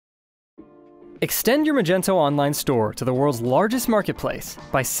Extend your Magento online store to the world's largest marketplace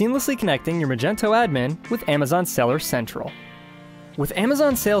by seamlessly connecting your Magento admin with Amazon Seller Central. With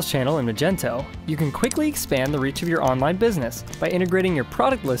Amazon Sales Channel in Magento, you can quickly expand the reach of your online business by integrating your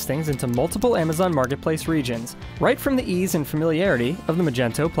product listings into multiple Amazon Marketplace regions, right from the ease and familiarity of the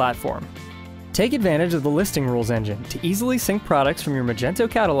Magento platform. Take advantage of the listing rules engine to easily sync products from your Magento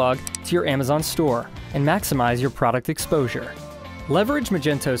catalog to your Amazon store and maximize your product exposure. Leverage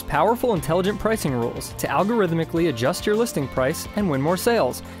Magento's powerful intelligent pricing rules to algorithmically adjust your listing price and win more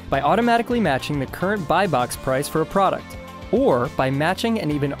sales by automatically matching the current buy box price for a product, or by matching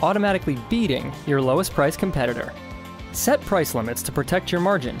and even automatically beating your lowest price competitor. Set price limits to protect your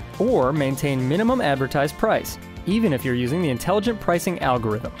margin, or maintain minimum advertised price, even if you're using the intelligent pricing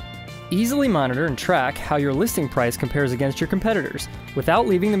algorithm. Easily monitor and track how your listing price compares against your competitors without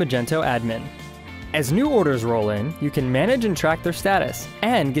leaving the Magento admin. As new orders roll in, you can manage and track their status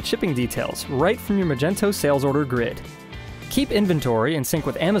and get shipping details right from your Magento sales order grid. Keep inventory in sync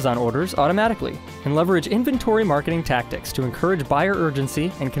with Amazon orders automatically and leverage inventory marketing tactics to encourage buyer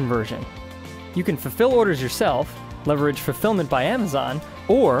urgency and conversion. You can fulfill orders yourself, leverage fulfillment by Amazon,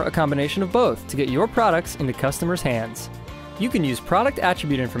 or a combination of both to get your products into customers' hands. You can use product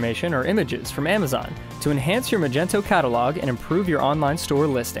attribute information or images from Amazon to enhance your Magento catalog and improve your online store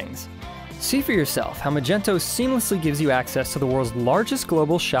listings. See for yourself how Magento seamlessly gives you access to the world's largest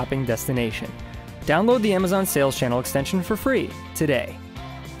global shopping destination. Download the Amazon Sales Channel extension for free today.